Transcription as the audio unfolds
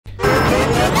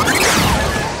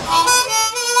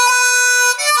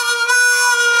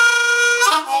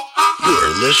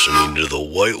listening to the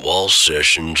White Wall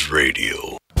Sessions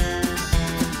Radio.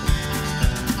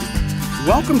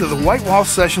 Welcome to the White Wall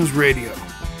Sessions Radio.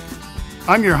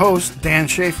 I'm your host, Dan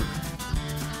Schaefer.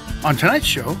 On tonight's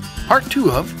show, part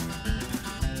 2 of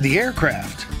The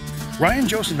Aircraft, Ryan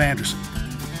Joseph Anderson,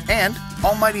 and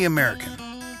Almighty American.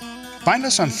 Find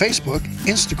us on Facebook,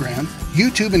 Instagram,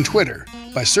 YouTube, and Twitter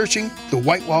by searching The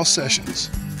White Wall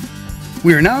Sessions.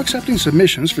 We are now accepting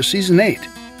submissions for Season 8.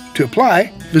 To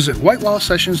apply, visit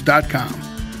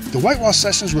whitewallsessions.com. The White Wall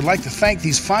Sessions would like to thank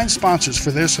these fine sponsors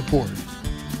for their support.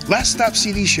 Last Stop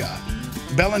CD Shop,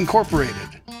 Bell Incorporated,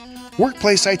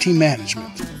 Workplace IT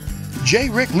Management, J.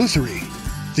 Rick Luthery,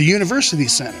 The University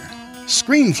Center,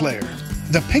 Screenflare,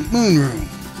 The Pink Moon Room,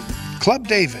 Club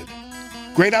David,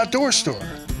 Great Outdoor Store,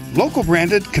 local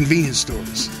branded convenience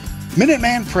stores,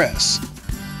 Minuteman Press,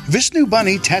 Vishnu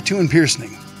Bunny Tattoo and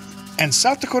Piercing, and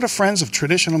South Dakota Friends of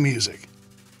Traditional Music.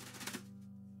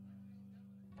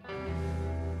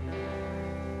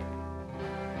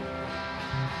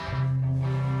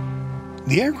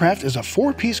 The Aircraft is a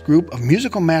 4-piece group of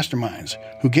musical masterminds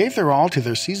who gave their all to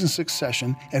their Season 6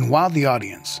 session and wowed the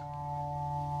audience.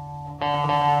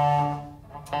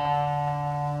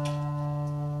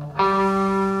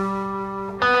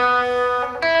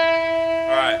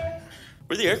 Alright,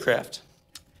 we're the Aircraft,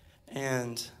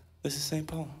 and this is St.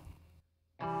 Paul.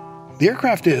 The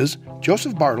Aircraft is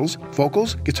Joseph Bartles,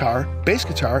 vocals, guitar, bass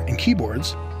guitar, and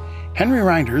keyboards, Henry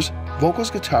Reinders, vocals,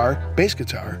 guitar, bass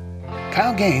guitar,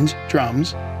 Kyle Gaines,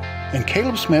 drums, and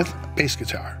Caleb Smith, bass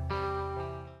guitar.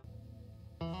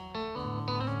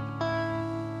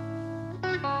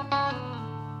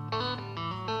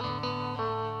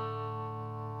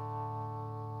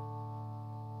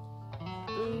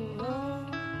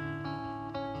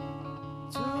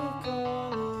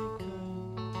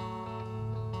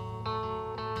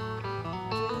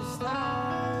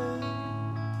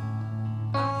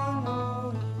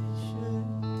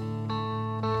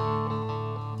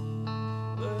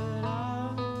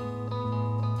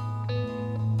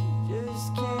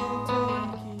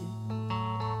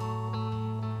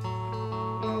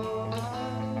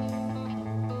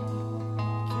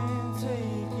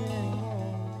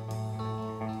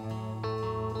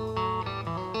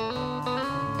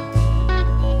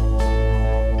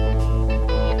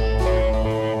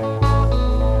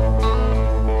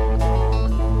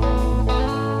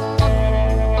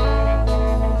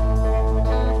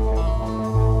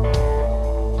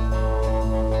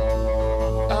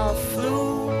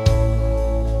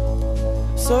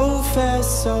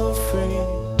 So free,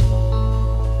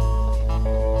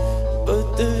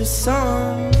 but the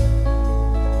sun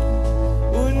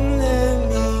wouldn't let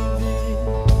me be.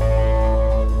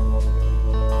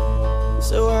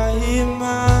 So I hid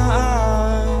my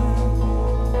eye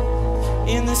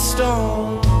in the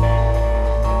storm.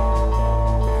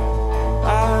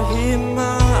 I hid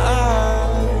my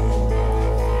eye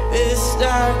best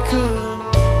I could.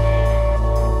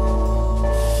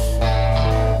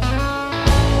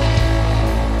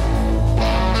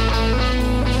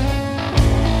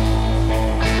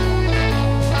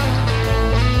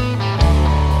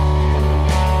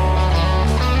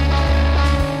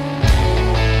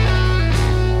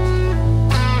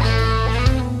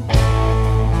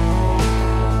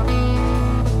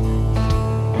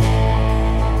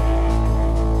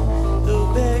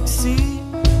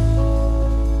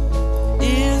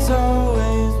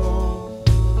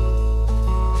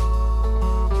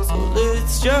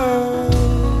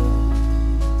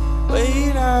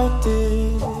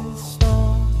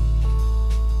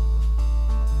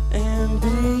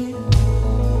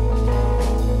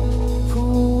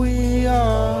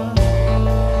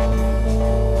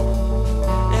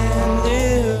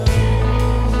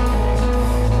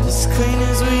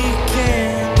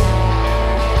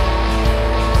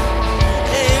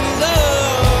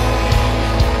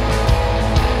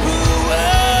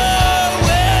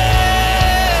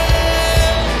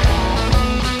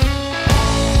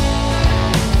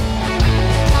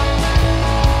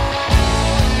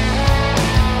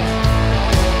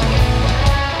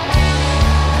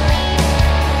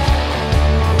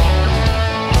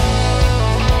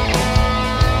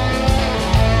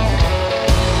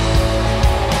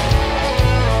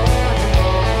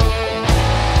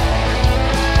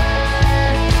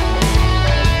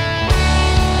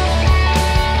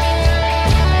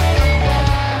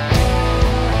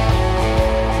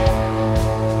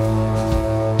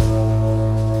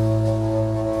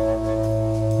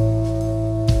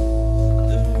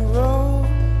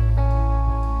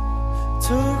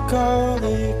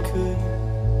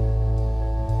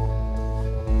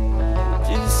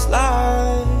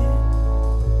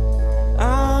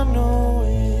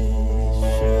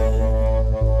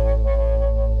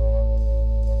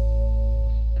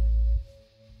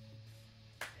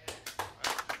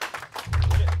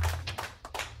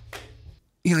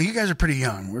 you guys are pretty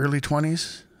young, early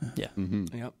 20s. Yeah.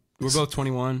 Mm-hmm. Yep. We're both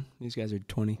 21. These guys are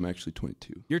 20. I'm actually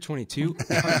 22. You're 22.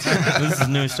 This is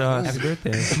news to us. Happy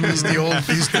birthday. He's the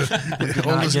Not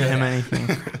oldest get guy. him anything.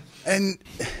 And,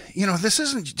 this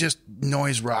isn't just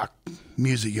noise rock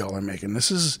music y'all are making. This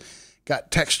has got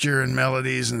texture and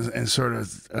melodies and sort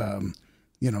of,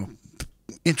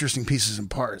 interesting pieces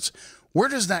and parts. Where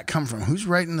does that come from? Who's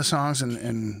writing the songs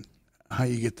and how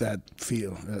you get that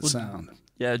feel, that sound?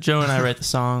 Yeah, Joe and I write the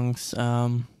songs.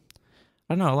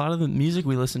 I don't know, a lot of the music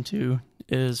we listen to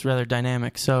is rather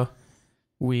dynamic, so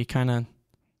we kind of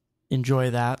enjoy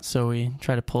that, so we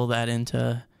try to pull that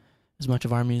into as much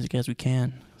of our music as we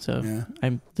can. So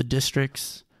the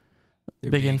Districts,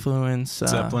 big influence.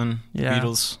 Zeppelin, yeah,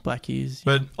 Beatles. Black Keys.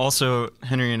 But also,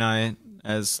 Henry and I,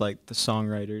 as like the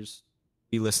songwriters,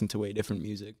 we listen to way different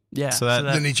music. Yeah. So that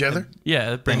Than each other?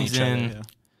 Yeah, it brings each other, in,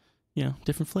 yeah.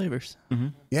 Different flavors. Mm-hmm.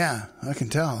 Yeah, I can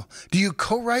tell. Do you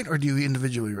co-write or do you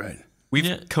individually write?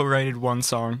 We've co-writed one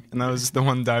song, and that was the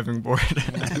one diving board.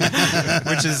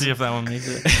 Which is, see if that one makes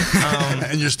it.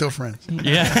 And you're still friends.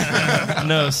 Yeah.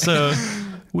 No, so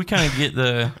we kind of get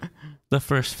the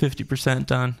first 50%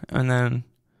 done, and then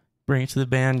bring it to the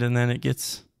band, and then it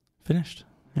gets finished.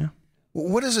 Yeah.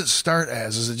 What does it start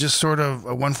as? Is it just sort of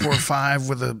a 1-4-5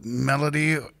 with a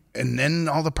melody, and then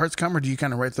all the parts come, or do you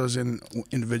kind of write those in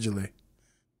individually?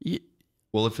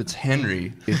 Well, if it's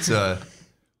Henry, it's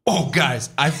oh,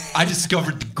 guys, I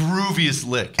discovered the grooviest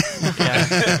lick. Yeah.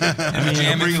 I mean,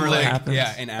 Jam it bring for a like, lick.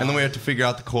 an hour. And then we have to figure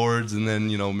out the chords, and then,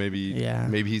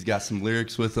 maybe he's got some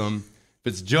lyrics with him.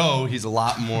 If it's Joe, he's a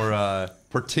lot more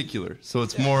particular. So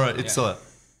it's more, kind of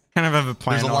have a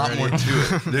plan. There's a lot more to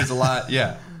it. There's a lot,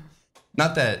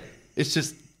 Not that, it's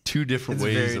just two different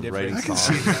ways of writing songs.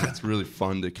 It's really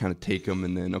fun to kind of take them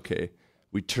and then,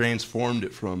 we transformed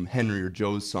it from Henry or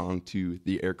Joe's song to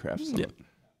the Aircraft song. Yeah.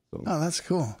 So. Oh, that's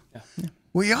cool. Yeah.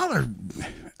 Well, y'all are,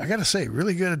 I got to say,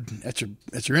 really good at your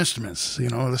instruments.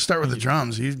 Let's start with the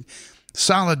drums. You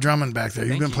solid drumming back there.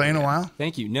 You've been playing a while?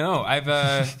 Thank you. No, I've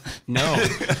no,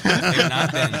 I've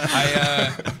not been.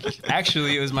 I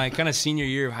actually, it was my kind of senior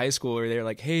year of high school where they were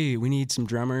like, "Hey, we need some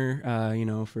drummer,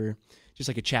 for just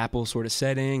like a chapel sort of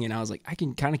setting," and I was like, I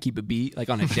can kind of keep a beat like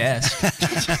on a desk.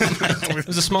 It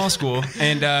was a small school,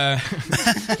 and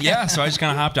so I just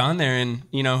kind of hopped on there and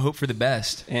hope for the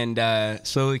best. And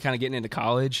slowly kind of getting into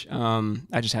college,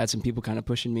 I just had some people kind of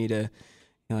pushing me to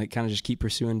kind of just keep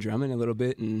pursuing drumming a little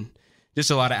bit, and just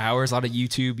a lot of hours, a lot of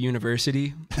YouTube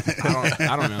University.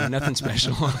 I don't know, nothing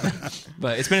special,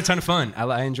 but it's been a ton of fun.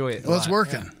 I enjoy it. Well, it's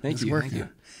working. Yeah. Thank you.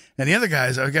 And the other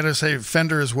guys, I've got to say,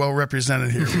 Fender is well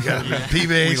represented here. We got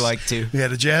P-Bass. We like to. We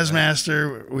had a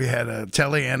Jazzmaster. We had a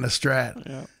Tele and a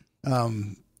Strat. Yeah.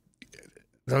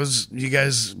 Those, you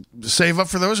guys save up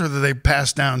for those, or do they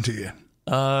pass down to you?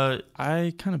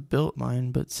 I kind of built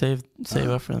mine, but save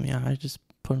up for them. Yeah, I just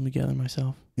put them together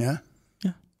myself. Yeah?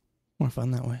 Yeah. More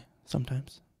fun that way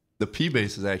sometimes. The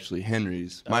P-Bass is actually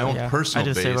Henry's. My own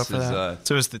personal bass is...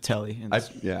 so is the Telly. I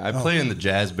play in the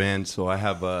jazz band, so I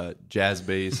have a jazz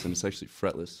bass, and it's actually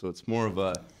fretless, so it's more of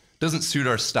a... Doesn't suit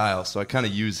our style, so I kind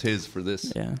of use his for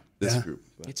this group.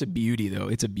 But. It's a beauty, though.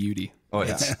 It's a beauty. Oh,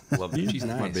 yeah. Love it. She's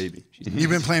nice. My baby.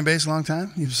 You've been playing bass a long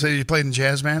time? You say you played in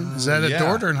jazz band? Is that at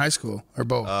Dort or in high school? Or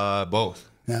both? Both.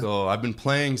 Yeah. So I've been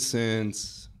playing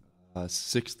since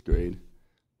 6th grade.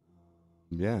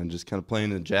 And just kind of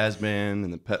playing in the jazz band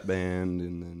and the pep band,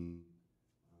 and then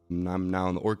I'm now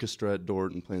in the orchestra at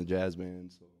Dort and playing the jazz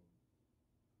band. So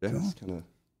it's kind of.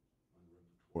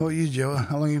 What about you, Joe?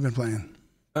 How long have you been playing?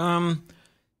 I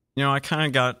kind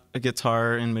of got a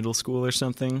guitar in middle school or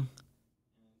something.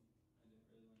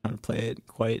 I didn't play it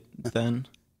quite then,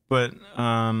 but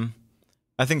I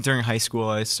think during high school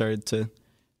I started to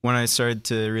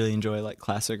really enjoy like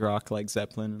classic rock, like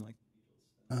Zeppelin,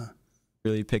 and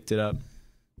really picked it up.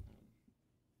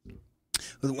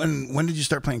 When did you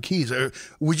start playing keys? Or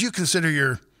would you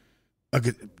consider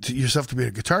yourself to be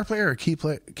a guitar player or a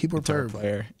keyboard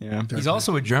player? Yeah. He's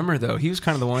also a drummer, though. He was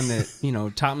kind of the one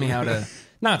that taught me how to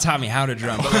not taught me how to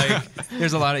drum, but like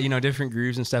there's a lot of different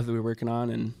grooves and stuff that we're working on,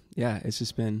 and it's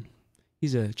just been.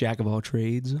 He's a jack of all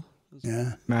trades.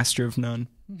 Yeah, master of none.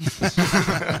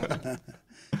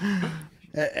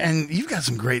 And you've got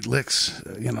some great licks.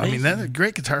 That's a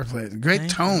great guitar player, great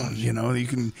tone. You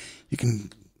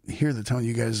can hear the tone.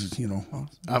 You guys,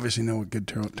 obviously know what good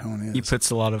tone is. He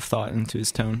puts a lot of thought into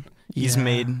his tone. He's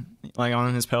made like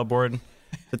on his pedal board,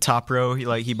 the top row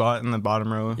he bought in the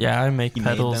bottom row. Yeah, I make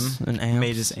pedals and amps. He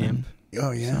made his amp.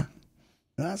 Oh yeah,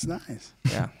 that's nice.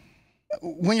 Yeah.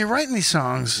 When you're writing these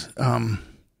songs, who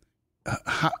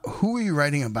are you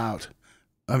writing about?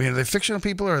 I mean, are they fictional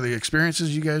people, or are they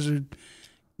experiences you guys are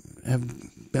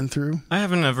have been through? I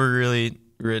haven't ever really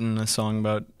written a song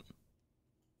about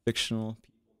fictional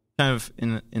people, kind of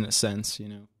in a sense, you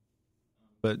know,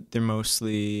 but they're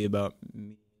mostly about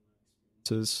me.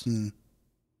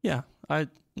 Yeah,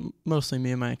 mostly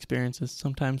me and my experiences.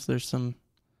 Sometimes there's some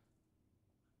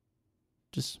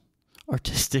just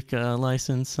artistic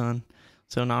license on,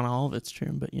 so not all of it's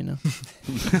true, but you know.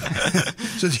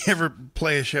 So do you ever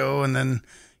play a show and then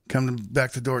come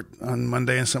back to the door on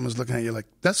Monday and someone's looking at you like,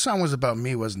 that song was about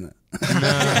me, wasn't it? No,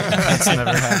 that's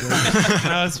never happened.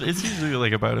 No, it's usually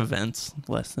like about events,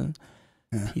 less than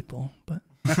people. But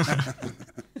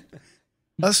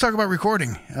let's talk about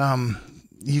recording.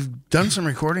 You've done some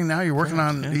recording now. You're working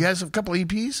on. You guys have a couple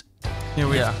EPs.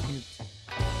 Yeah,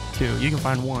 two. You can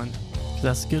find one.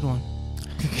 That's a good one.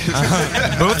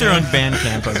 Both are on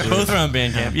Bandcamp. I believe. Both are on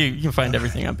Bandcamp. You can find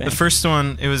everything on Bandcamp. The first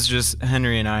one, it was just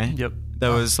Henry and I. Yep. That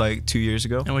was like 2 years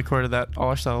ago. And we recorded that all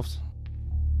ourselves.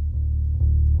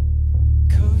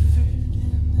 Covered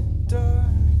in the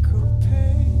dark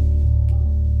opaque,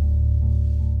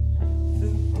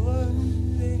 the blood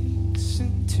leaks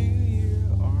into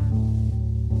your arm,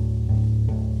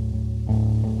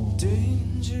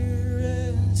 dangerously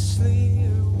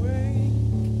awake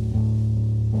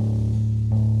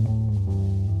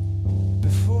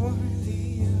before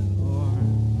the alarm.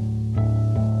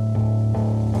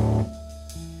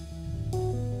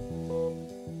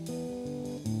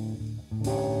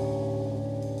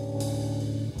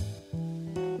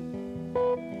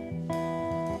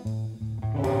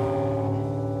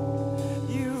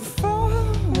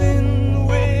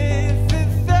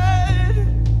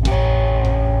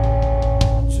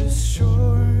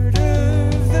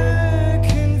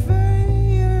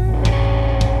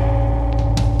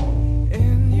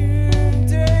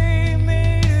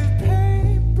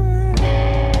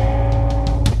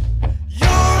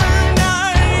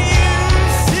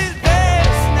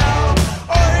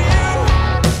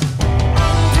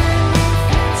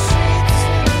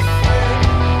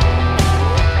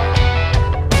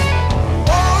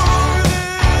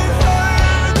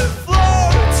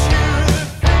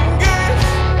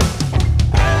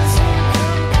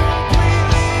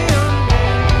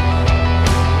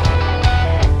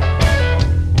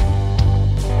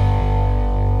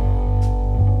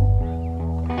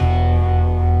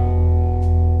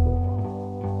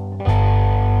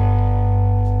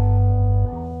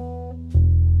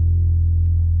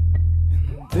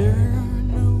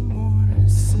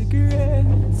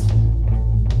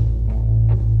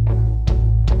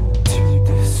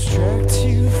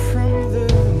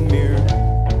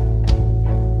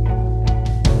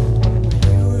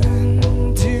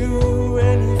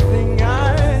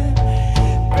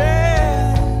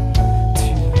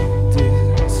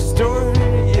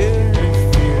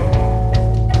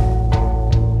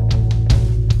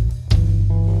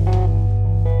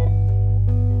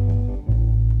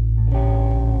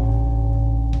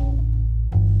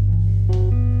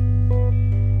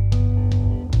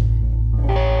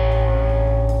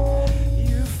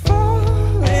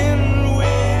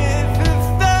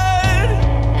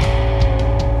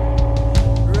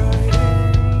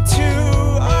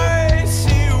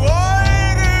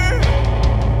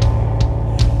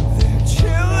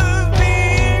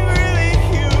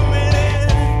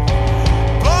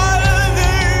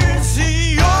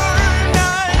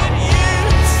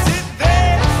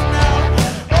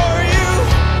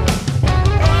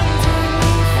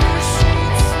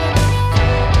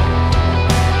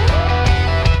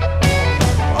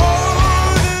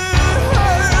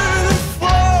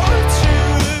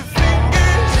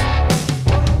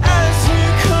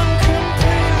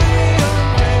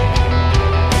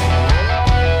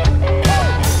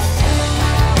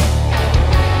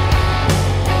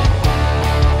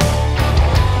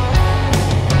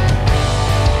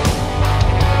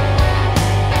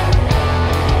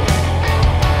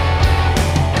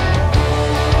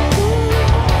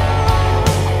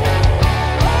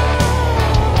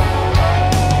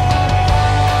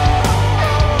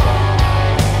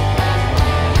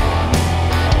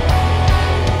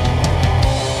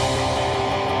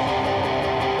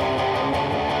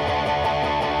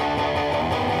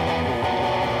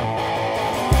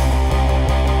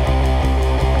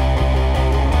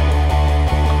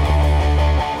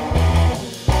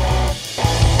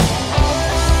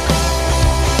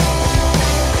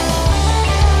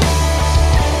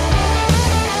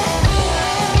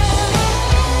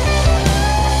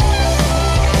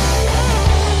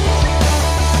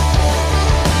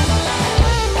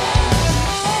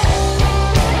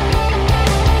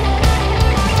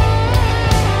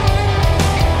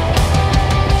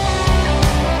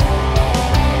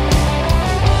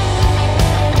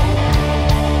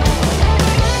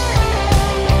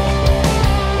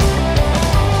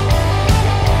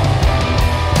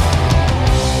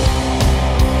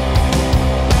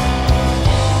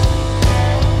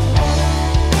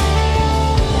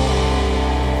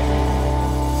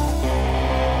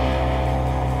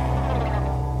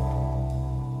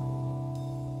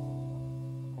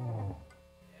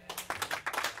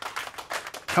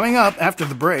 Coming up after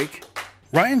the break,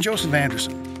 Ryan Joseph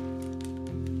Anderson.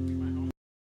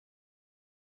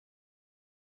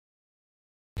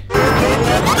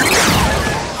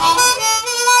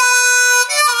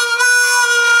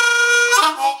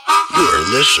 You're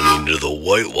listening to the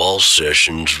White Wall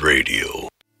Sessions Radio.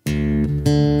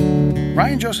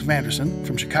 Ryan Joseph Anderson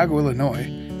from Chicago, Illinois,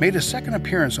 made his second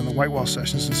appearance on the White Wall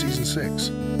Sessions in Season 6.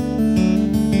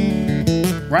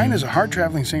 Ryan is a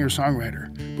hard-traveling singer-songwriter,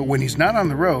 but when he's not on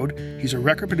the road, he's a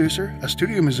record producer, a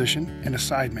studio musician, and a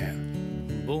sideman.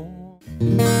 All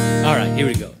right, here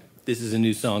we go. This is a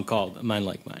new song called Mine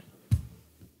Like Mine.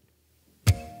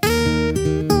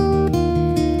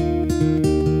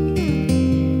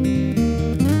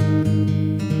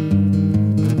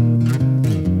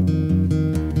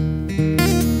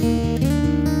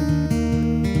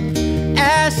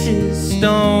 Ashes,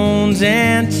 stones,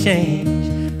 and change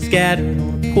scattered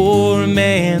on a poor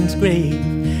man's grave.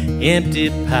 Empty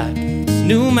pockets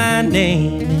knew my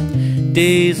name in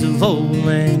days of old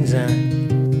lang syne.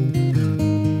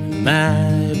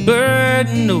 My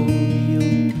burden over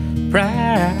your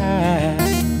pride.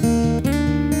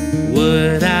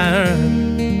 What I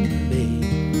earned, babe,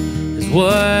 is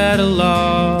what I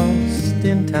lost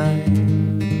in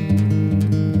time.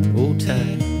 Oh,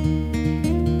 time.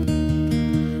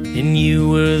 And you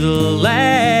were the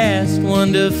last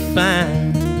one to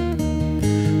find,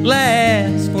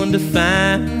 last one to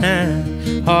find.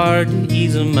 Hard to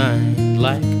ease a mind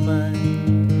like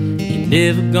mine. You're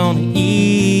never gonna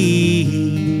ease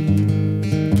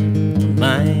a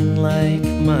mind like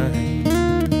mine.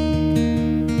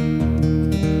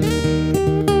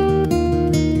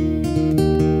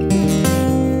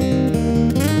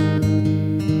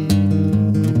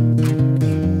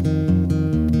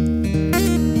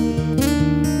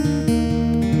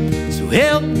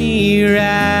 Help me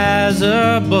rise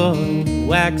above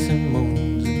waxing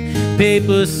moons and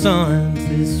paper suns.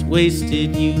 This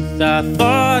wasted youth I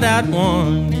thought I'd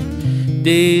won in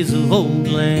days of old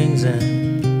lang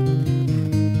syne.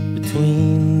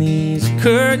 Between these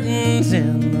curtains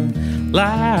and the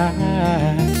light,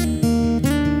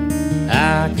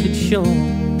 I could show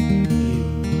you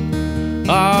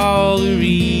all the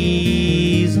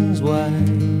reasons why,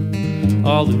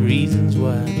 all the reasons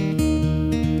why.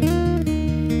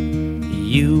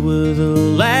 You were the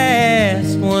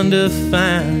last one to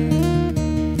find,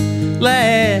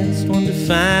 last one to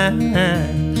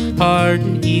find. Hard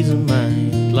to ease a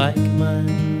mind like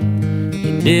mine.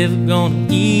 You're never gonna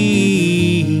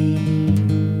ease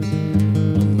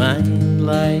a mind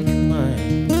like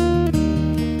mine.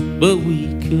 But we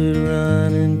could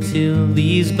run until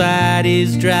these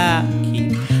bodies dry.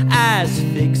 Keep eyes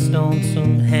fixed on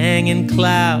some hanging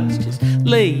clouds. Just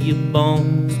lay your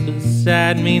bones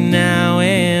beside me now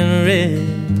and rest.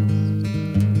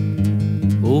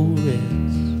 Oh, rest.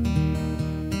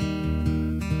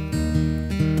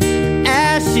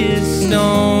 Ashes,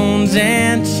 stones,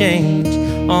 and change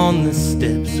on the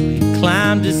steps we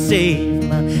climbed to save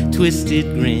my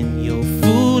twisted grin, your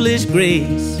foolish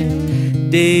grace in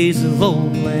days of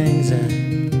old lang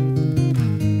syne.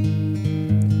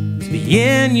 To be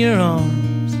in your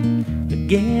arms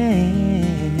again.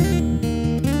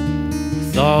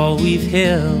 All we've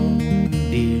held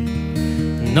dear,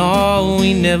 and all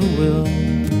we never will,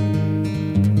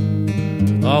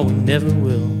 all we never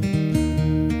will.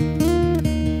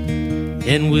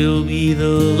 And we'll be the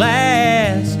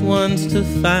last ones to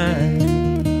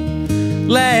find,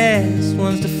 last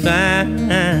ones to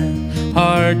find.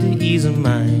 Hard to ease a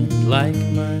mind like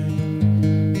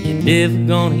mine. You're never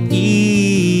gonna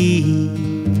ease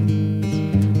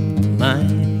a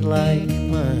mind like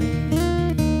mine.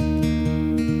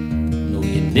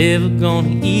 Never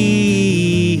gonna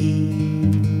ease.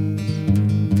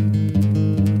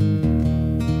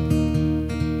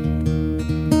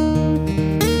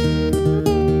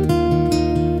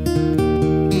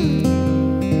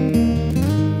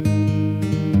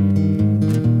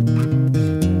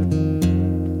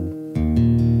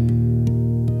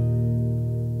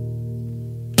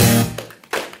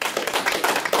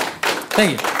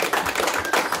 Thank you.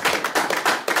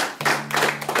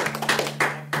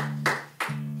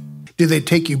 Do they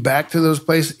take you back to those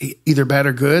places, either bad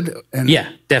or good? And, Yeah,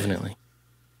 definitely.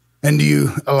 And do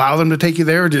you allow them to take you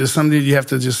there, or is it something you have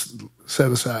to just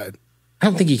set aside? I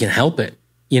don't think you can help it.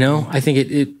 You know, I think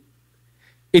it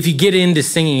if you get into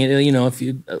singing it, you know, if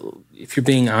you're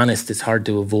being honest, it's hard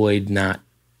to avoid not,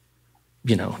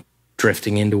 you know,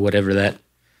 drifting into whatever that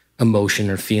emotion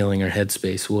or feeling or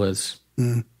headspace was.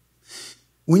 Mm.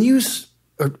 When you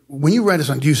write a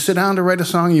song, do you sit down to write a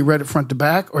song and you write it front to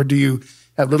back, or do you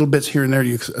have little bits here and there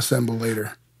you assemble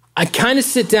later? I kind of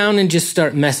sit down and just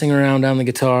start messing around on the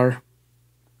guitar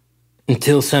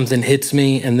until something hits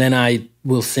me, and then I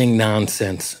will sing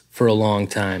nonsense for a long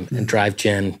time and drive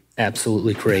Jen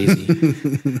absolutely crazy.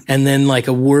 And then like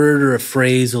a word or a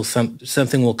phrase or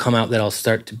something will come out that I'll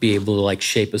start to be able to like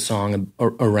shape a song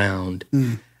around.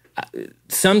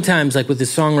 Sometimes, like with the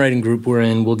songwriting group we're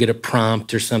in, we'll get a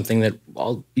prompt or something that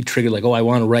I'll be triggered like, oh, I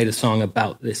want to write a song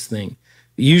about this thing.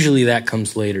 Usually that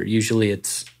comes later. Usually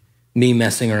it's me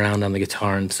messing around on the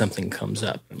guitar and something comes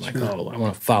up. I'm like, oh, I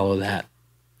want to follow that.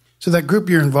 So that group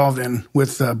you're involved in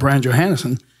with Brian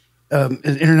Johannesson, an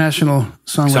international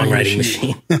songwriting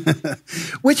machine.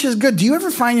 Which is good. Do you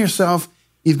ever find yourself,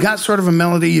 you've got sort of a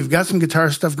melody, you've got some guitar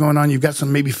stuff going on, you've got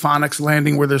some maybe phonics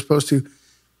landing where they're supposed to,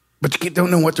 but you don't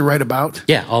know what to write about?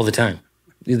 Yeah, all the time.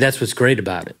 That's what's great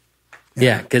about it.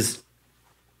 Yeah, because,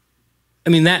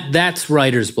 I mean, that's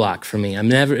writer's block for me.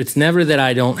 It's never that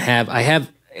I have,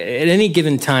 at any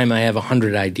given time, I have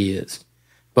 100 ideas.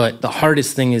 But the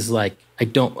hardest thing is like, I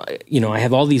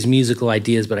have all these musical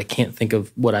ideas, but I can't think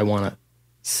of what I want to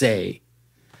say.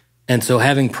 And so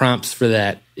having prompts for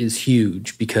that is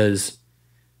huge because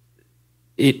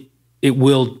it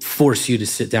will force you to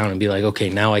sit down and be like, okay,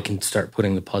 now I can start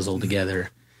putting the puzzle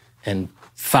together and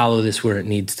follow this where it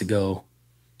needs to go.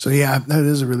 So yeah, that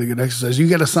is a really good exercise. You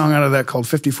got a song out of that called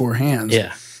 54 Hands.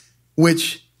 Yeah.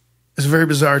 Which is a very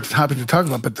bizarre topic to talk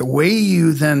about, but the way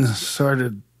you then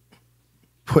started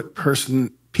put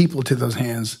people to those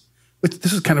hands, which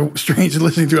this is kind of strange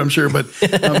listening to, I'm sure, but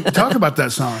talk about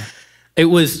that song. It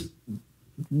was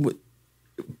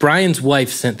Brian's wife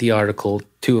sent the article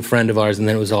to a friend of ours, and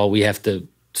then it was all we have to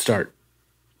start.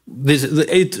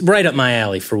 It's right up my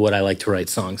alley for what I like to write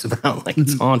songs about. Like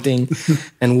it's haunting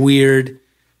and weird.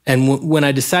 And when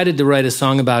I decided to write a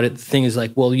song about it, the thing is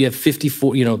like, well, you have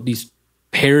 54, these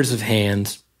pairs of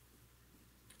hands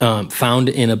found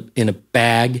in a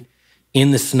bag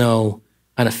in the snow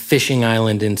on a fishing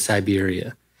island in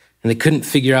Siberia. And they couldn't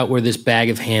figure out where this bag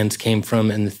of hands came from.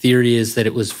 And the theory is that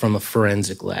it was from a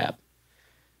forensic lab.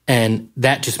 And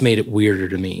that just made it weirder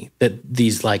to me, that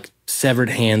these like severed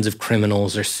hands of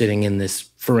criminals are sitting in this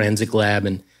forensic lab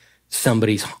and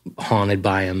somebody's haunted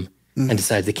by them and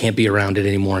decides they can't be around it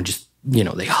anymore and just,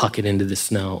 they huck it into the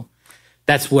snow.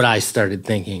 That's what I started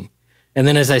thinking. And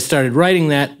then as I started writing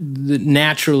that,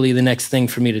 naturally the next thing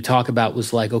for me to talk about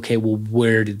was like, okay, well,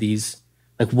 where did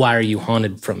why are you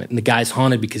haunted from it? And the guy's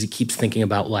haunted because he keeps thinking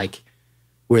about like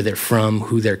where they're from,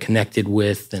 who they're connected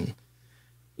with. And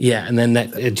yeah, and then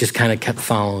it just kind of kept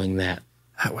following that.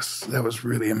 That was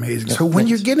really amazing. So when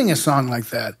you're getting a song like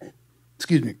that,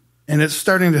 excuse me, and it's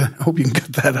starting to, I hope you can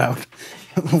cut that out.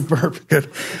 A little burp, good.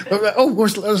 Oh, we're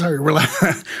sorry.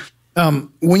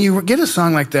 When you get a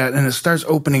song like that and it starts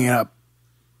opening up,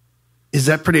 is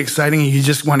that pretty exciting? And you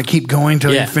just want to keep going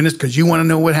till you finish because you want to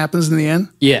know what happens in the end?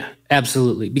 Yeah,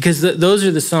 absolutely. Because those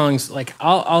are the songs, like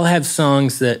I'll have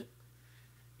songs that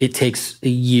it takes a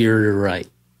year to write,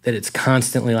 that it's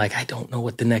constantly like, I don't know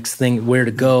what the next thing, where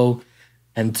to go.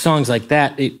 And songs like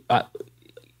that,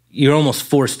 you're almost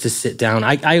forced to sit down.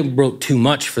 I wrote too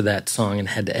much for that song and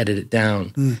had to edit it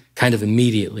down kind of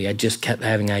immediately. I just kept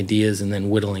having ideas and then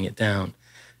whittling it down.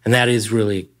 And that is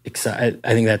really exciting.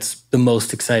 I think that's the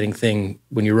most exciting thing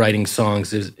when you're writing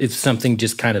songs is if something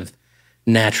just kind of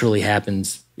naturally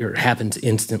happens or happens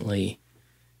instantly,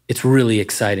 it's really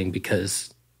exciting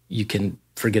because you can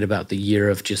forget about the year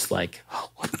of just like,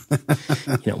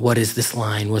 what is this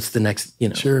line? What's the next,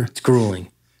 Sure. It's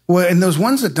grueling. Well, and those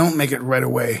ones that don't make it right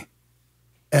away,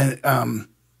 and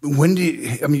when do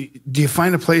you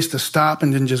find a place to stop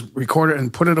and then just record it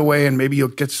and put it away and maybe you'll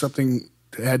get something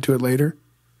to add to it later?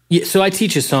 Yeah, so I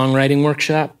teach a songwriting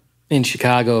workshop in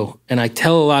Chicago, and I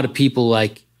tell a lot of people,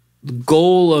 like, the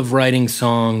goal of writing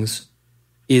songs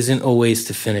isn't always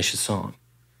to finish a song.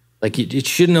 Like, it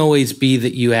shouldn't always be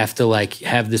that you have to, like,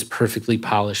 have this perfectly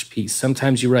polished piece.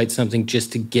 Sometimes you write something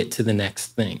just to get to the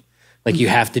next thing. Like, you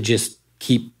have to just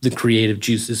keep the creative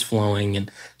juices flowing. And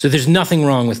so there's nothing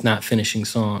wrong with not finishing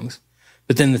songs.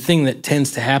 But then the thing that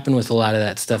tends to happen with a lot of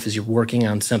that stuff is you're working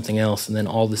on something else, and then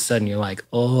all of a sudden you're like,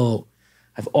 oh,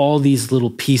 I have all these little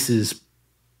pieces,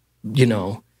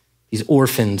 these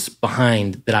orphans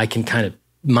behind that I can kind of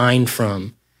mine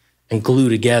from and glue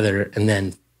together and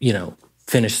then,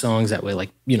 finish songs that way,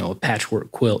 like, a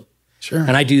patchwork quilt. Sure.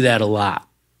 And I do that a lot,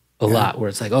 where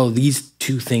it's like, oh, these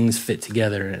two things fit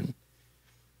together. And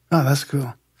oh, that's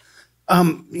cool.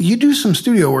 You do some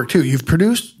studio work too. You've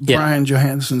produced Brian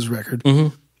Johansson's record.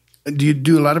 Mm-hmm. Do you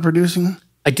do a lot of producing?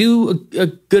 I do a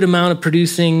good amount of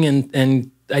producing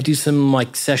and I do some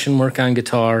like session work on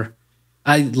guitar.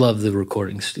 I love the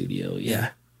recording studio. Yeah.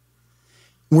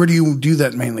 Where do you do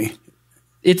that mainly?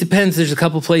 It depends. There's a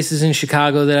couple places in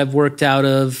Chicago that I've worked out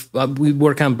of. We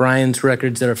work on Brian's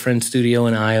records at our friend's studio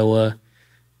in Iowa.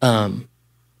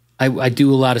 I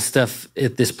do a lot of stuff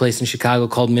at this place in Chicago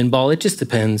called Minball. It just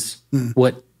depends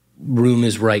what room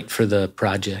is right for the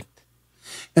project.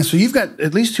 And so you've got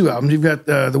at least 2 albums. You've got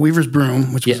The Weaver's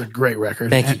Broom, which was a great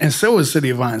record. Thank you. And so is City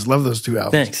of Vines. Love those 2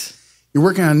 albums. Thanks. You're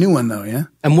working on a new one, though, yeah?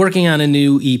 I'm working on a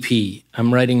new EP.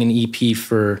 I'm writing an EP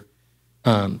for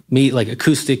me, like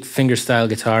acoustic fingerstyle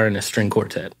guitar and a string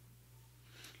quartet.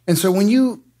 And so when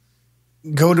you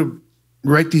go to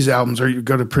write these albums or you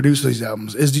go to produce these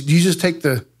albums, do you just take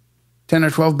the 10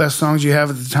 or 12 best songs you have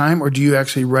at the time, or do you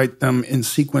actually write them in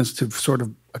sequence to sort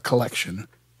of a collection?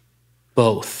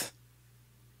 Both.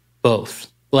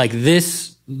 Like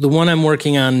this, the one I'm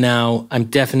working on now, I'm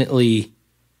definitely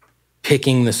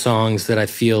picking the songs that I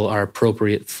feel are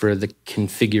appropriate for the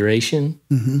configuration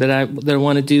that I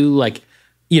want to do. Like,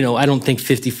 I don't think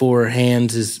 54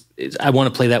 Hands is I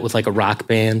want to play that with like a rock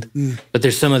band, but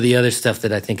there's some of the other stuff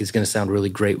that I think is going to sound really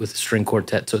great with a string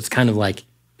quartet. So it's kind of like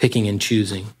picking and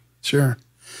choosing. Sure.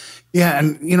 Yeah,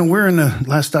 and we're in the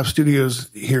Last Stop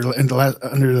Studios here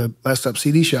under the Last Stop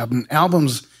CD shop, and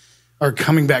albums are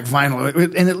coming back vinyl.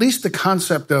 And at least the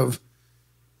concept of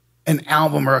an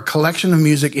album or a collection of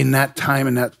music in that time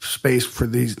and that space for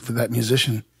that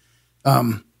musician,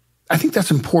 I think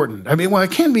that's important. I mean, well, it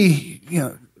can be,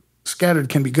 scattered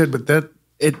can be good, but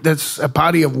that's a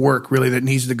body of work really that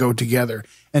needs to go together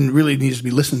and really needs to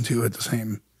be listened to in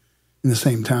the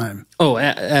same time. Oh,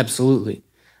 absolutely.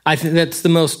 I think that's the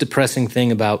most depressing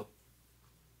thing about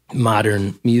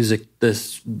modern music, the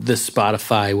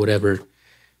Spotify, whatever,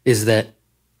 is that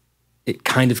it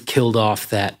kind of killed off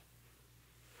that,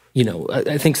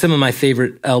 I think some of my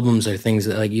favorite albums are things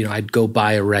that I'd go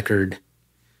buy a record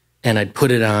and I'd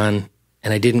put it on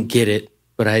and I didn't get it,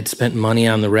 but I had spent money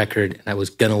on the record and I was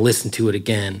going to listen to it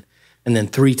again. And then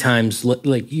 3 times,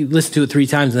 you listen to it 3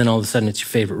 times and then all of a sudden it's your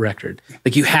favorite record.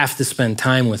 Like you have to spend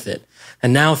time with it.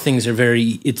 And now things are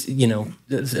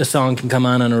a song can come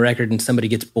on a record and somebody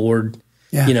gets bored.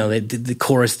 Yeah. The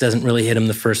chorus doesn't really hit them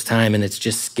the first time and it's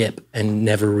just skip and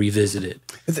never revisit it.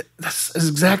 That's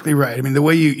exactly right. I mean, the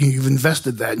way you've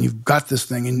invested that and you've got this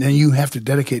thing and then you have to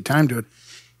dedicate time to it.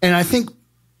 And I think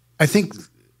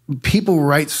people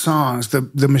write songs,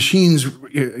 the machines,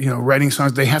 writing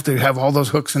songs, they have to have all those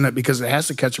hooks in it because it has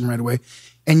to catch them right away.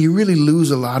 And you really lose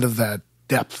a lot of that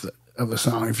depth of a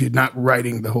song if you're not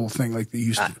writing the whole thing like they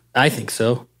used to. I think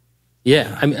so.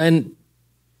 Yeah. I mean,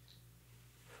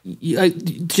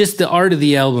 just the art of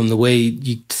the album, the way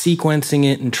you sequencing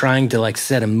it and trying to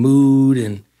set a mood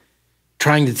and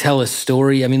trying to tell a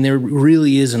story. I mean, there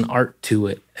really is an art to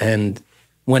it. And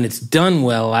when it's done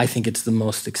well, I think it's the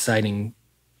most exciting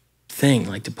thing,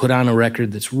 like to put on a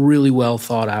record that's really well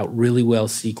thought out, really well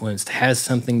sequenced, has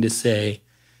something to say.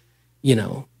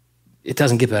 It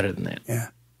doesn't get better than that. Yeah.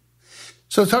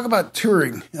 So talk about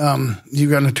touring.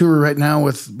 You've got a tour right now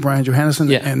with Brian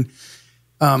Johannesson, and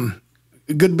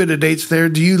a good bit of dates there.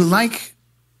 Do you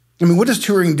what does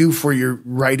touring do for your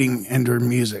writing and or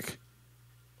music?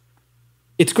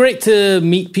 It's great to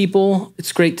meet people.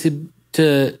 It's great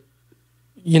to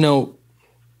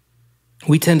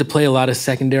we tend to play a lot of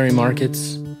secondary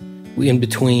markets in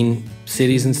between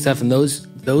cities and stuff, and those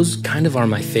kind of are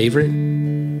my favorite.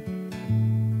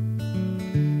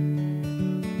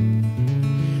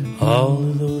 All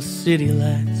of those city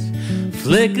lights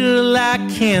flicker like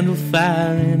candle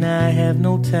fire, and I have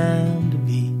no time to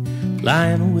be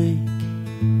lying awake.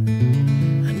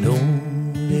 I know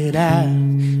that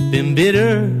I've been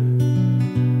bitter.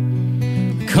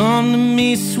 Come to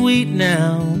me, sweet,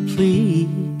 now, please.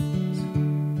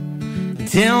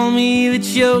 Tell me that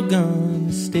you're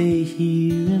gonna stay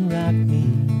here and rock me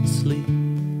to sleep.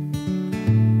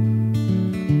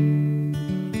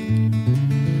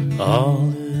 All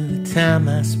of the time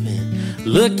I spent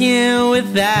looking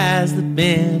with eyes that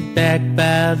bent back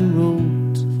by the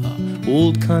roads of our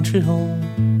old country home.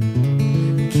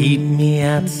 Keep me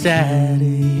outside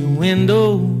of your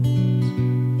windows.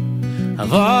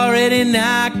 I've already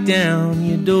knocked down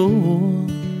your door.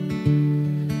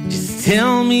 Just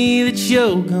tell me that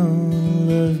you're gonna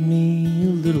love me a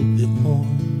little bit more.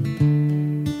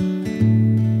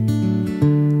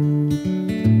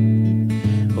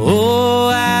 Oh,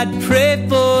 I'd pray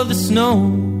for the snow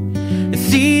and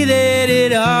see that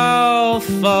it all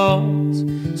falls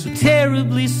so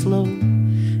terribly slow.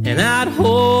 And I'd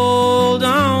hold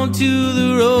on to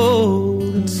the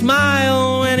road and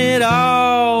smile when it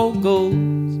all goes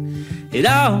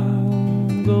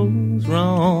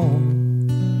wrong.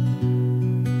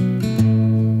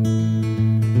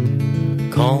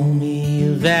 Call me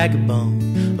a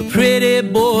vagabond, a pretty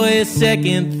boy, a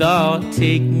second thought.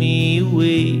 Take me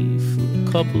away for a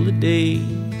couple of days.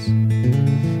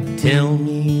 Tell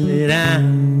me that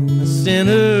I'm a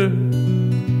sinner.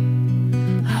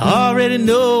 I already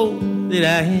know that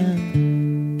I am.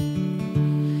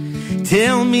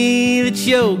 Tell me that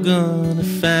you're gonna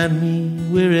find me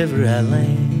wherever I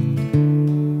land.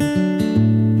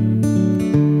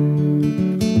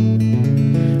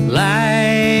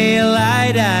 Lie,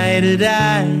 lie, die, da,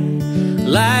 die.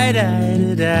 Lie, die,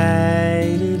 da,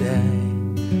 die, da, die.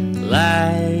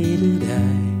 Lie, da,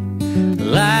 die.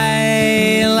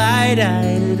 Lie, lie,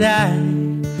 die, da, die.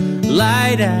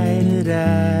 Lie, die, da,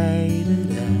 die, da,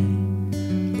 die.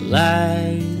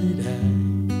 Lie, da, die.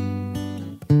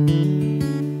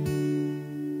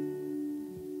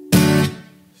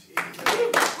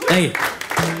 Thank you.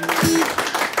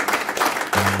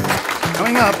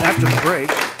 Coming up after the break,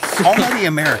 Almighty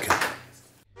American.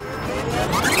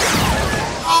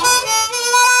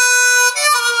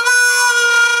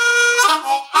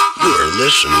 You're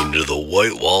listening to the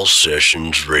White Wall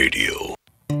Sessions Radio.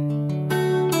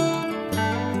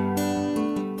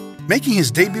 Making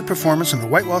his debut performance in the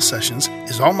White Wall Sessions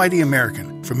is Almighty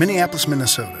American from Minneapolis,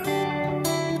 Minnesota.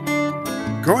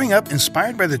 Growing up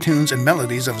inspired by the tunes and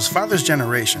melodies of his father's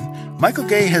generation, Michael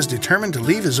Gay has determined to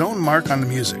leave his own mark on the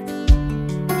music.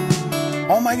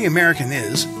 Almighty American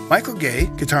is Michael Gay,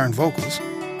 guitar and vocals,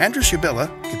 Andrew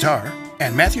Shabilla, guitar,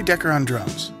 and Matthew Decker on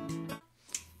drums.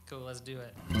 Cool, let's do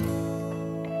it.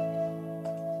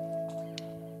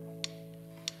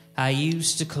 I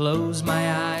used to close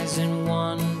my eyes and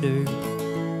wonder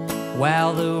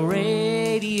while the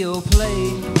radio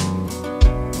played,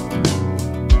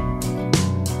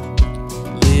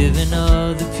 living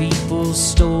other people's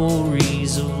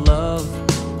stories of love,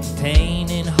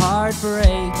 pain, and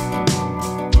heartbreak.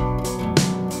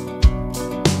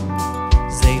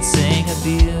 They'd sing a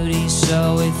beauty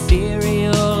so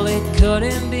ethereal it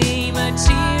couldn't be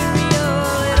material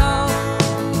at all.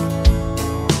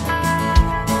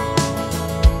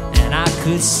 And I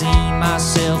could see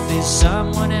myself as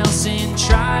someone else in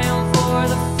triumph for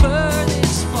the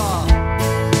furthest fall.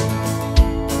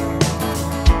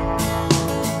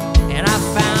 And I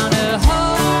found a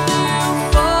whole new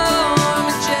form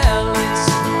of jealous.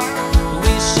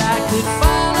 Wish I could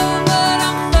follow, but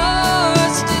I'm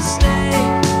forced to stay.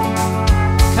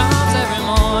 Comes every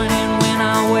morning when I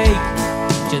wake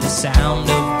to the sound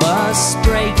of bus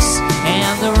brakes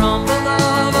and the rumble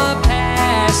of a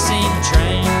passing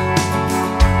train.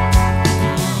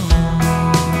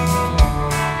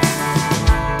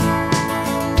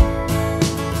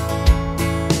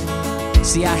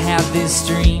 See, I have this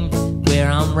dream where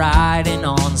I'm riding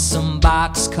on some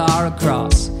boxcar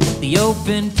across the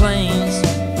open plains,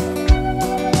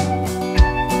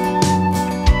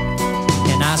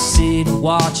 and I sit and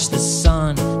watch the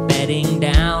sun bedding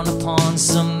down upon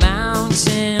some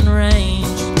mountain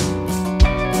range.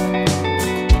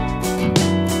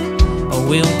 Or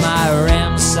will my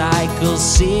REM cycle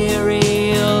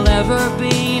serial ever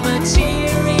be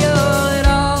material at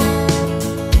all?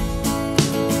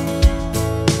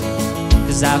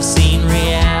 'Cause I've seen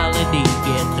reality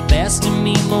get the best of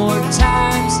me more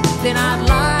times than I'd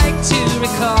like to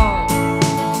recall.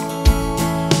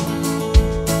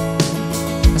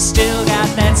 I still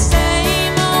got that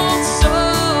same old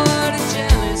sort of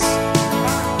jealous.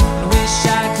 I wish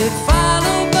I could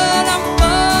follow, but I'm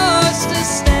forced to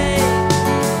stay.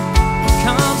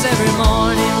 Comes every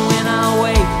morning when I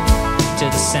wake to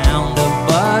the sound of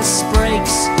bus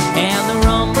brakes and the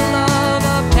rumble of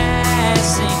a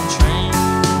passing train.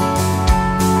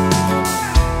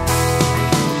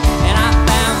 And I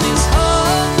found this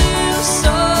whole new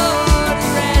sort of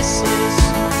restless,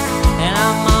 and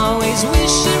I'm always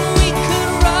wishing we could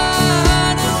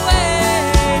run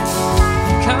away.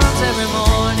 Comes every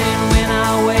morning when I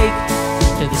wake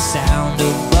to the sound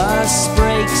of bus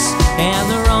brakes and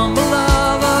the rumble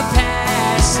of a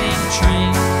passing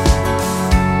train.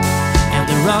 And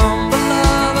the rumble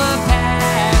of a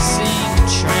passing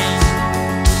train.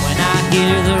 When I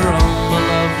hear the rumble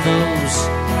of those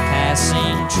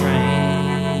passing trains.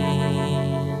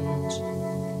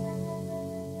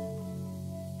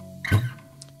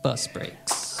 Bus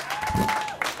brakes.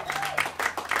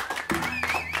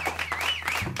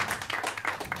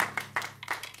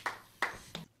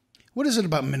 What is it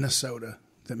about Minnesota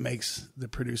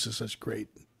that produces such great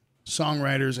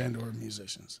songwriters and or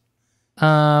musicians?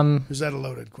 Is that a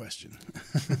loaded question?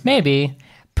 Maybe.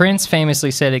 Prince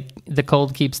famously said the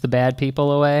cold keeps the bad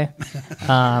people away.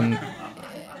 And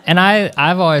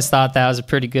I've always thought that was a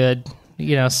pretty good,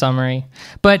 summary.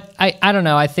 But I don't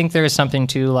know. I think there is something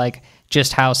to like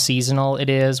just how seasonal it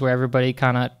is, where everybody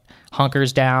kind of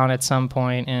hunkers down at some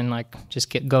point and like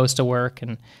just goes to work.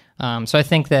 And so I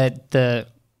think that the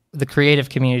creative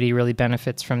community really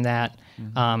benefits from that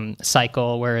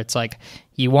cycle, where it's like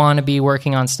you want to be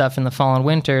working on stuff in the fall and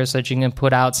winter so that you can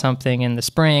put out something in the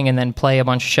spring and then play a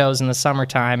bunch of shows in the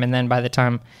summertime. And then by the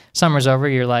time summer's over,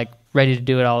 you're like ready to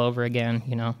do it all over again,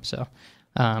 you know? So,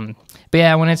 but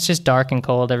yeah, when it's just dark and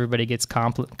cold, everybody gets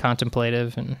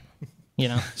contemplative and, you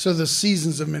know. So the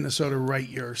seasons of Minnesota write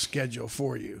your schedule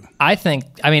for you. I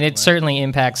mean, it certainly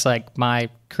impacts like my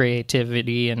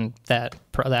creativity and that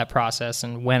process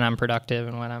and when I'm productive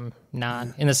and when I'm not.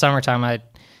 In the summertime, I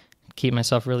keep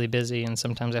myself really busy, and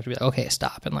sometimes I have to be like, okay,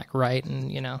 stop and like write, and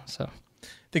you know. So I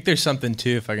think there's something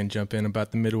too, if I can jump in,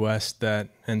 about the Midwest that,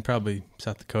 and probably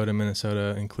South Dakota,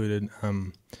 Minnesota included.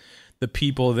 The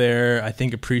people there, I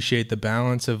think, appreciate the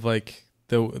balance of like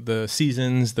the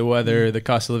seasons, the weather, the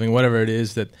cost of living, whatever it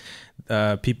is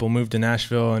that people move to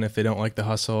Nashville, and if they don't like the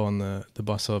hustle and the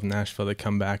bustle of Nashville, they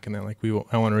come back and they're like,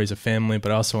 I want to raise a family,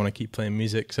 but I also want to keep playing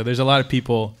music. So there's a lot of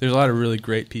people, there's a lot of really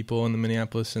great people in the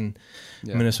Minneapolis and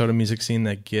Minnesota music scene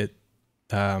that get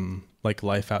like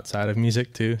life outside of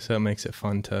music too. So it makes it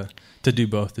fun to do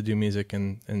both, to do music,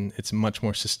 and it's much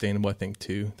more sustainable, I think,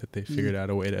 too, that they figured out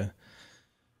a way to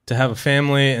have a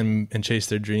family and chase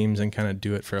their dreams and kind of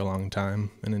do it for a long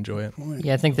time and enjoy it.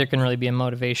 Yeah, I think there can really be a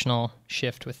motivational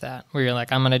shift with that, where you're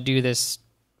like, I'm going to do this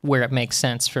where it makes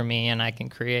sense for me and I can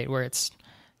create, where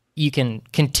you can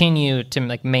continue to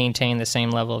like maintain the same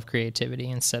level of creativity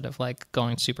instead of like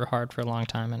going super hard for a long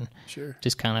time and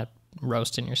just kind of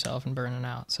roasting yourself and burning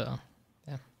out. So,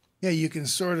 yeah. Yeah, you can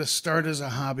sort of start as a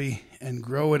hobby and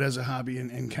grow it as a hobby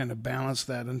and kind of balance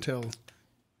that until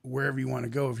wherever you want to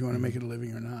go, if you want to make it a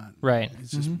living or not. Right. It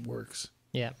just works.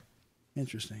 Yeah.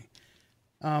 Interesting.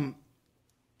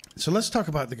 So let's talk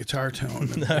about the guitar tone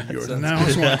of yours. And now I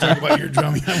also want to talk about your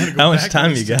drumming. How much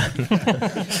time you got?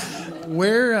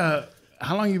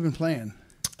 How long have you been playing?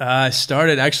 I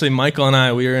started, actually, Michael and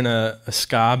I, we were in a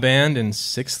ska band in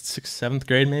 7th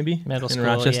grade maybe, Middle in school,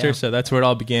 Rochester. yeah. So that's where it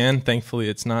all began. Thankfully,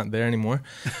 it's not there anymore.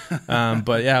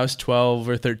 But yeah, I was 12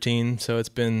 or 13, so it's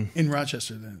been... In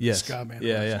Rochester then? Yes. Ska band.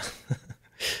 Yeah.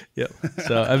 Yep.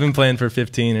 So I've been playing for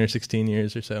 15 or 16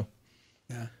 years or so.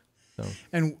 Yeah. So.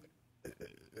 And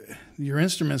your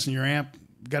instruments and your amp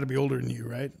got to be older than you,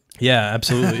 right? Yeah,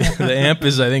 absolutely. The amp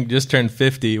is, I think, just turned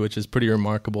 50, which is pretty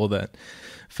remarkable that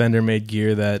Fender made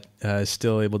gear that is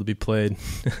still able to be played,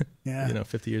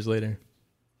 50 years later.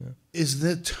 Yeah. Is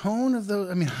the tone of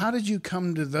those, I mean, how did you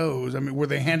come to those? I mean, were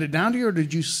they handed down to you, or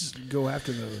did you go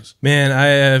after those? Man, I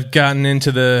have gotten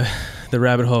into the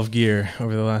rabbit hole of gear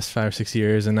over the last 5 or 6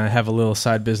 years, and I have a little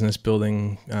side business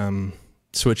building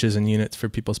switches and units for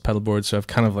people's pedal boards, so I've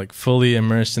kind of like fully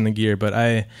immersed in the gear. But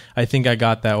I think I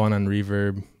got that one on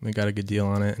Reverb. We got a good deal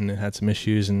on it, and it had some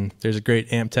issues, and there's a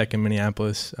great amp tech in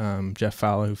Minneapolis, Jeff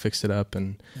Fowler, who fixed it up,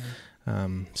 and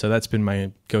so that's been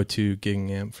my go-to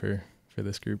gigging amp for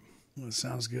this group. Well, it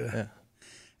sounds good. Yeah.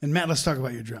 And Matt, let's talk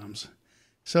about your drums.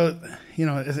 So, you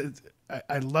know,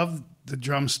 I love the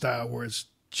drum style where it's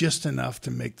just enough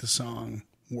to make the song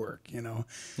work, you know.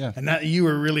 Yeah. And that you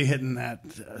were really hitting that.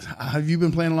 Have you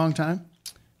been playing a long time?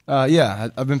 Yeah,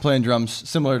 I've been playing drums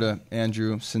similar to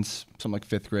Andrew since something like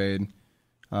 5th grade.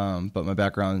 But my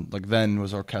background like then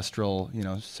was orchestral, you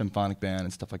know, symphonic band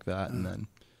and stuff like that. And then,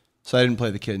 so I didn't play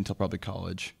the kid until probably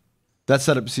college. That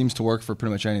setup seems to work for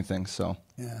pretty much anything. So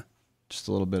yeah, just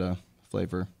a little bit of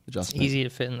flavor adjustment. It's easy to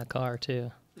fit in the car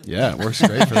too. Yeah, it works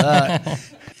great for that.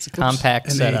 It's a compact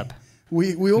And setup.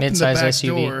 We opened Mid-size the back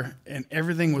SUV. door and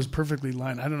everything was perfectly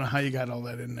lined. I don't know how you got all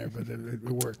that in there, but it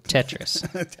worked. Tetris.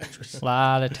 Tetris. A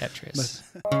lot of Tetris.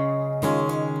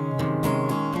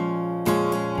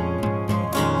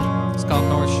 It's called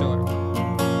North Shore.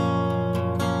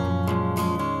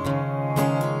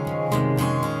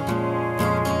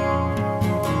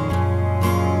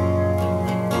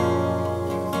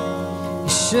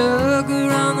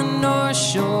 Sugar on the North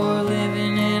Shore,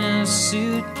 living in a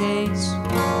suitcase,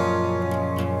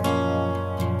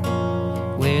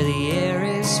 where the air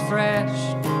is fresh,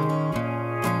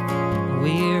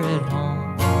 we're at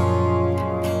home.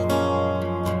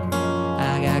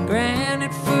 I got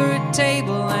granite for a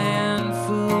table and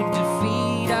food to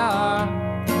feed our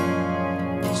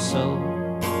soul,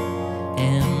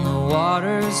 and the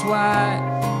water's wide,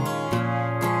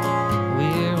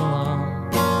 we're alone.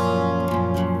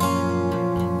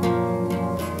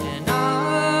 And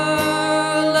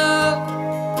our love,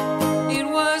 it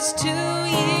was 2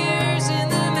 years in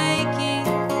the making,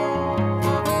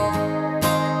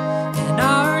 and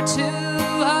our 2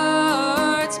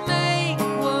 hearts make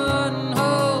one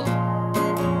whole.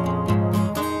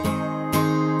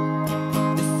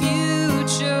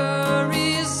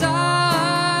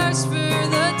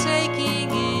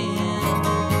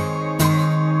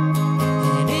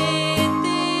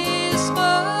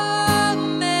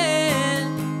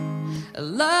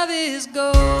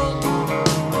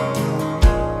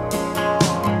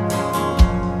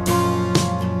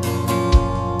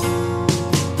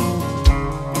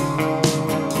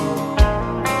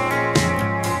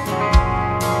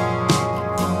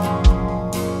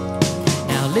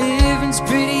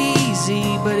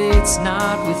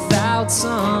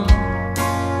 some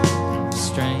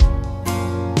strength,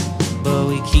 but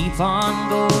we keep on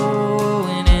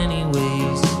going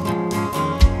anyways.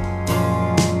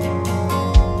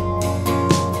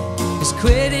 'Cause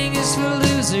quitting is for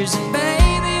losers, and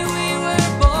baby, we were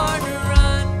born to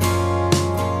run.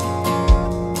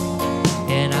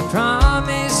 And I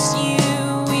promise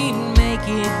you we'd make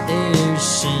it there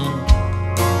soon.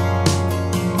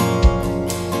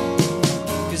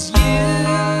 'Cause you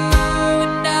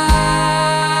and I,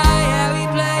 yeah, we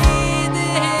played the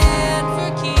hand for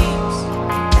keeps.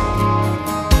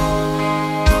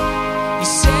 You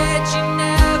said you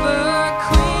never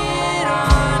quit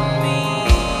on me,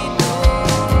 no.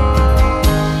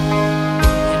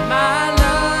 And my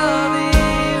love,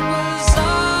 it was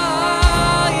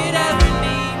all you'd ever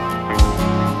need.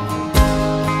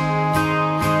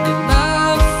 Your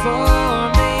love for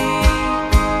me,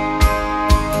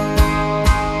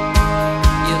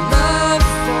 your love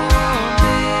for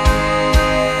me.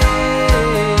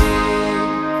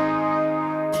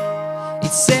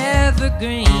 It's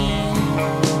evergreen.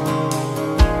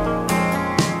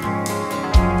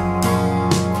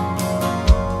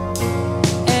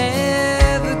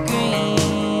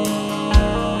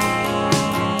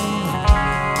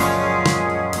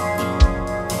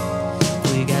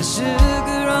 We got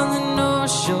sugar on the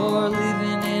North Shore,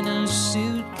 living in a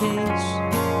suitcase,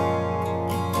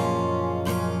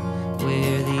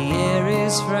 where the air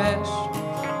is fresh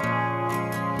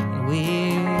and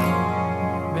we're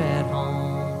at home.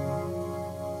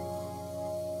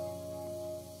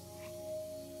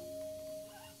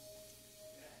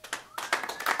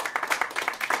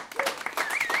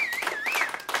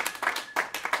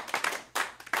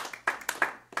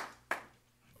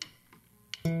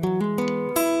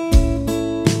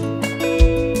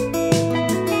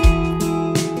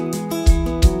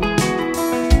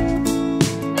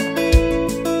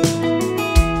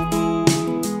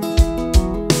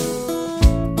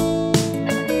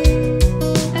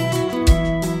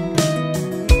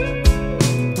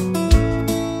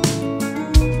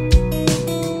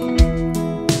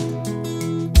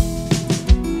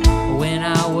 When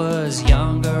I was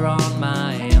younger on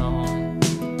my own,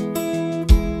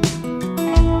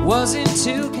 wasn't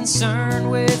too concerned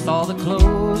with all the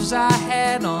clothes I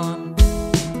had on.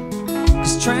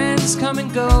 'Cause trends come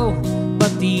and go,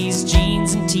 but these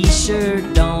jeans and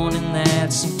t-shirt don't. And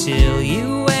that's until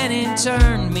you went and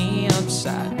turned me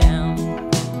upside down.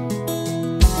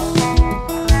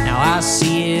 Now I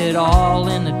see it all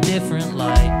in a different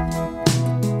light.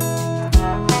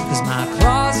 'Cause my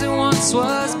closet once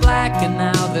was black, and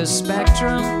now the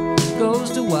spectrum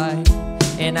goes to white.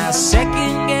 And I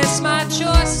second guess my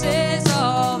choices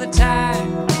all the time,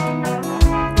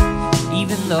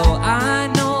 even though I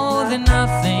know that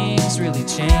nothing's really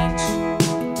changed.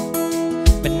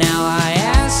 But now I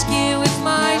ask you if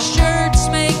my shirts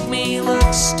make me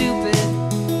look stupid,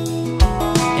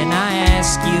 and I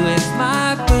ask you if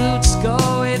my boots go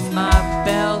with my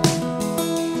belt,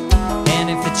 and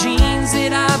if the jeans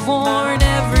that I've worn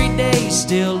every day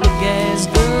still look as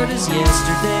good as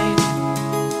yesterday.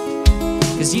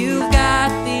 'Cause you've got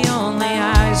the only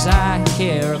eyes I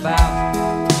care about.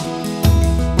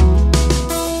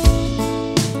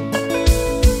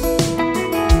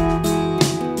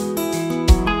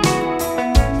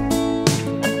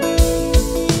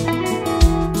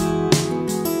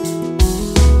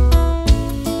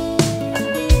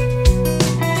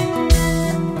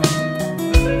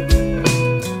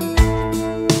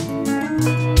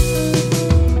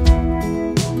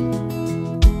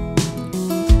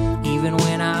 Even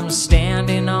when I'm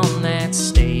standing on that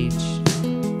stage,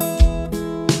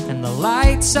 and the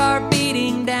lights are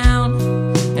beating down,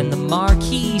 and the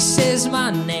marquee says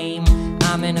my name,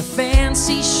 I'm in a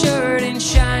fancy shirt and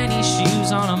shiny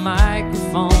shoes on a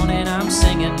microphone, and I'm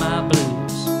singing my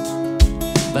blues.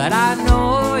 But I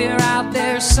know you're out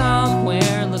there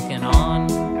somewhere looking on.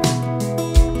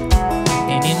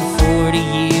 And in 40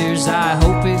 years I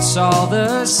hope it's all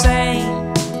the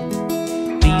same.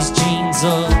 These jeans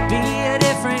will be a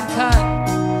different cut,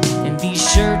 and these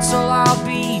shirts will all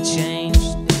be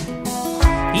changed.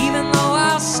 Even though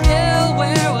I'll still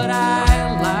wear what I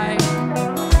like,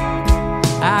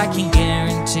 I can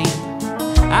guarantee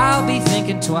I'll be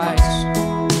thinking twice.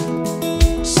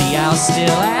 See, I'll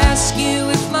still ask you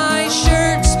if my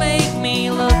shirts make me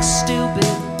look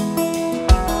stupid,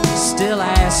 still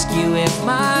ask you if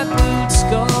my boots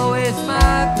go with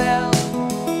my belt,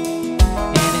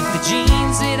 and if the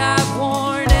jeans that I've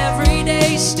worn every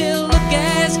day still look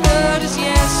as good as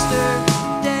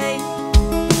yesterday.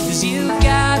 'Cause you've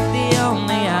got the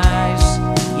only eyes,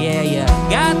 yeah, you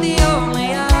got the only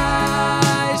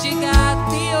eyes, you got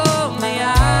the only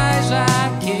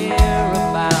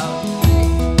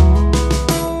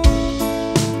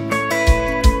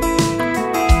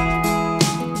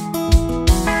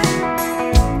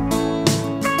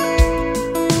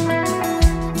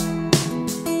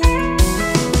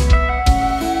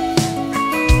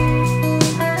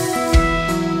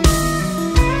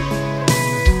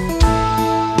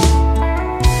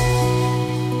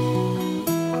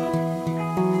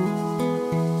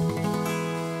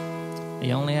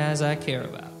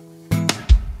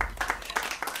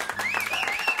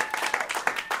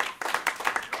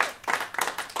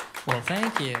Well,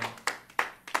 thank you.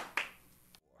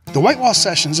 The White Wall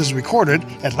Sessions is recorded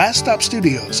at Last Stop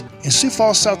Studios in Sioux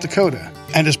Falls, South Dakota,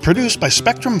 and is produced by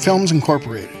Spectrum Films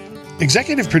Incorporated.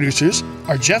 Executive producers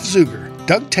are Jeff Zuger,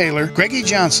 Doug Taylor, Greggy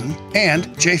Johnson,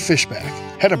 and Jay Fishback.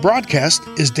 Head of broadcast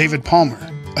is David Palmer.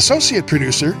 Associate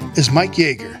producer is Mike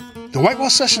Yeager. The White Wall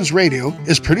Sessions Radio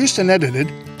is produced and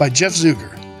edited by Jeff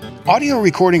Zuger. Audio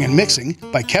recording and mixing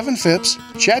by Kevin Phipps,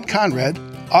 Chad Conrad,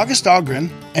 August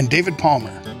Ogren, and David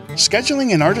Palmer.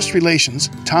 Scheduling and artist relations,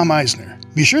 Tom Eisner.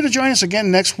 Be sure to join us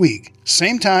again next week.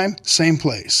 Same time, same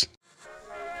place.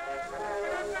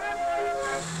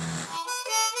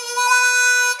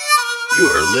 You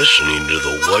are listening to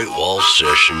the White Wall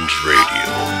Sessions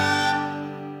Radio.